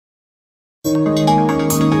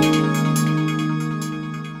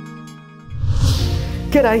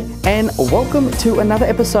G'day and welcome to another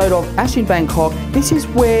episode of Ash in Bangkok. This is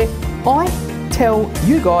where I tell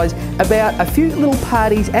you guys about a few little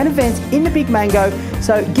parties and events in the Big Mango.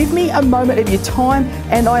 So give me a moment of your time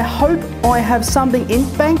and I hope I have something in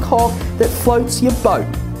Bangkok that floats your boat.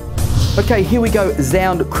 Okay, here we go.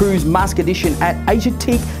 Zound Cruise Mask Edition at Asia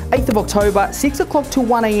Teak, 8th of October, 6 o'clock to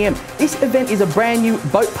 1 a.m. This event is a brand new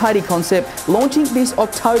boat party concept launching this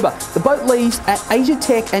October. The boat leaves at Asia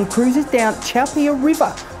Teak and cruises down Chao Phraya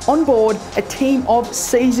River. On board, a team of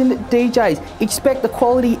seasoned DJs. Expect the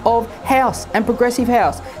quality of house and progressive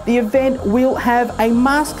house. The event will have a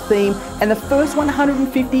mask theme and the first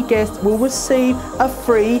 150 guests will receive a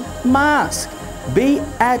free mask. Be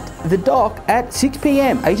at the dock at 6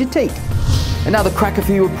 p.m. Asia Teak. Another cracker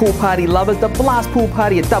for you pool party lovers, the Blast Pool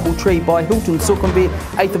Party at Doubletree by Hilton Sukhumvit,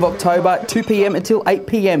 8th of October, 2 p.m. until 8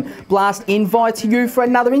 p.m. Blast invites you for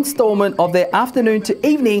another instalment of their afternoon to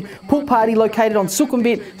evening pool party located on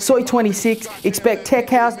Sukhumvit, Soi 26. Expect tech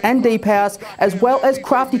house and deep house, as well as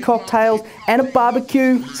crafty cocktails and a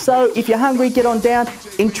barbecue. So if you're hungry, get on down.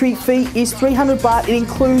 Entry fee is 300 baht. It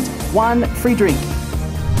includes one free drink.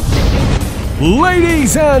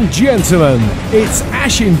 Ladies and gentlemen, it's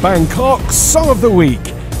Ash in Bangkok Song of the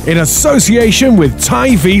Week in association with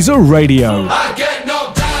Thai Visa Radio. I get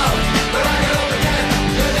knocked down, but I get up again.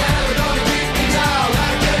 You're never gonna keep me down.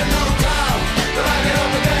 I get knocked down, but I get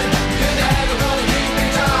up again. You're never gonna keep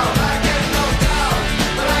me down. I get knocked down,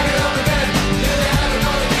 but I get up again. You're never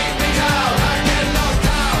gonna keep me down. I get knocked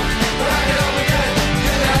down, but I get up again.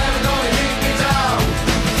 You're never gonna keep me down.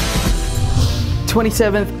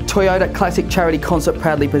 27th Toyota Classic Charity Concert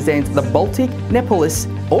proudly presents the Baltic Nepalis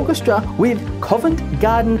Orchestra with Covent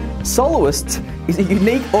Garden Soloists. Is a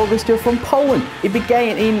unique orchestra from Poland. It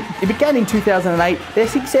began in 2008. Their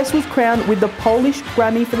success was crowned with the Polish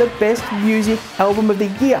Grammy for the Best Music Album of the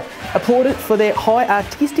Year, applauded for their high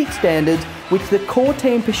artistic standards, which the core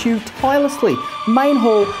team pursued tirelessly. Main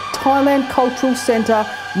Hall, Thailand Cultural Centre,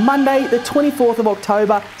 Monday the 24th of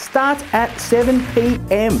October, starts at 7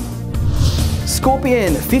 p.m.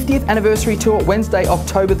 Scorpion 50th Anniversary Tour, Wednesday,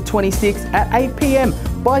 October the 26th at 8 p.m.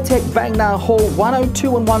 Bytech Bangna Hall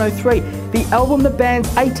 102 and 103. The album The Band's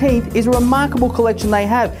 18th is a remarkable collection they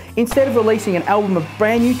have. Instead of releasing an album of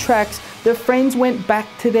brand new tracks, the friends went back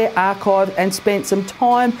to their archive and spent some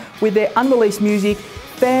time with their unreleased music.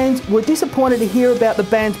 Fans were disappointed to hear about the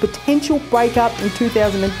band's potential breakup in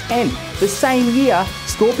 2010. The same year,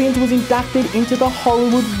 Scorpions was inducted into the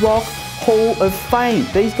Hollywood Rock Hall of Fame.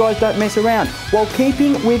 These guys don't mess around. While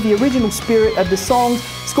keeping with the original spirit of the songs,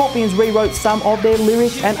 Scorpions rewrote some of their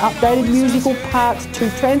lyrics and updated musical parts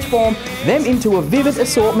to transform them into a vivid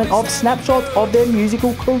assortment of snapshots of their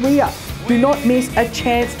musical career. Do not miss a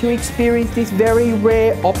chance to experience this very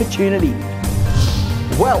rare opportunity.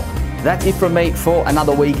 Well, that's it from me for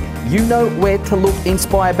another week. You know where to look,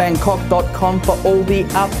 inspirebangkok.com for all the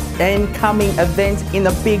up and coming events in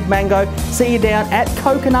the Big Mango. See you down at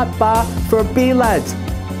Coconut Bar for a beer, lads.